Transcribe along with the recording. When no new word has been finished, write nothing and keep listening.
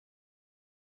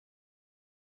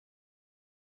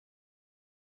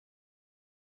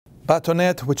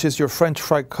Batonnet, which is your French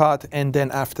fry cut, and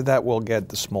then after that we'll get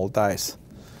the small dice.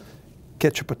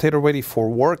 Get your potato ready for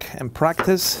work and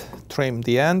practice. Trim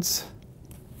the ends.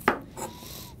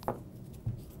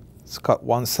 Let's cut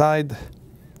one side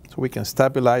so we can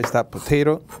stabilize that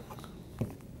potato.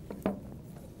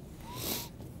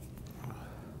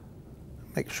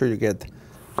 Make sure you get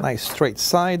nice straight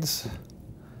sides.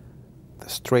 The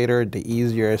straighter, the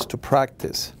easier it is to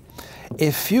practice.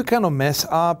 If you kind of mess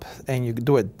up and you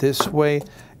do it this way,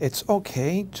 it's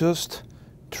okay, just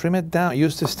trim it down.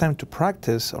 Use this time to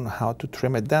practice on how to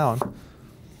trim it down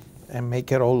and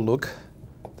make it all look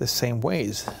the same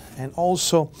ways. And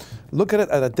also look at it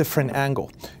at a different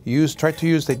angle. Try to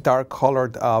use the dark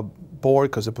colored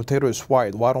board because the potato is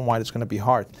white. White on white is going to be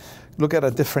hard. Look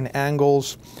at different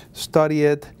angles, study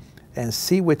it, and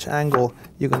see which angle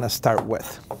you're going to start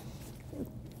with.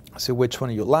 See which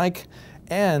one you like,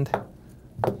 and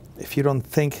if you don't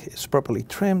think it's properly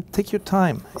trimmed, take your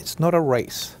time. It's not a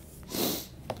race.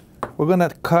 We're going to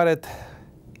cut it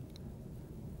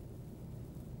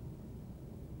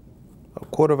a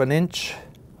 1/4 of an inch.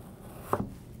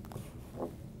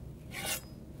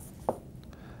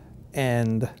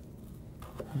 And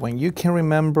when you can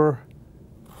remember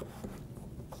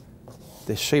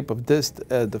the shape of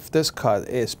this cut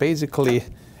is basically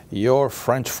your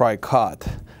French fry cut.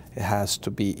 It has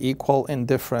to be equal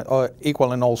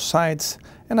in all sides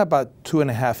and about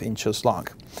 2.5 inches long.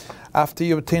 After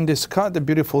you obtain this cut, the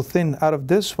beautiful thing out of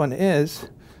this one is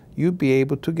you'll be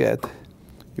able to get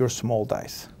your small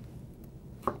dice.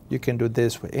 You can do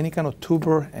this with any kind of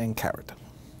tuber and carrot.